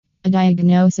A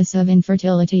diagnosis of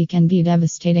infertility can be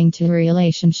devastating to a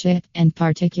relationship and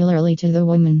particularly to the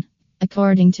woman.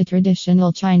 According to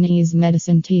traditional Chinese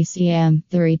medicine TCM,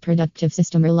 the reproductive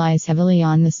system relies heavily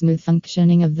on the smooth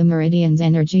functioning of the meridian's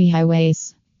energy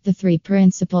highways. The three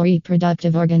principal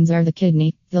reproductive organs are the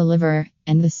kidney, the liver,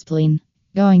 and the spleen.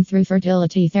 Going through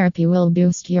fertility therapy will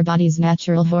boost your body's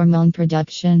natural hormone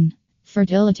production.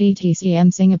 Fertility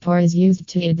TCM Singapore is used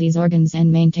to aid these organs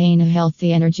and maintain a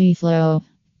healthy energy flow.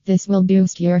 This will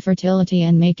boost your fertility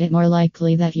and make it more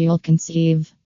likely that you'll conceive.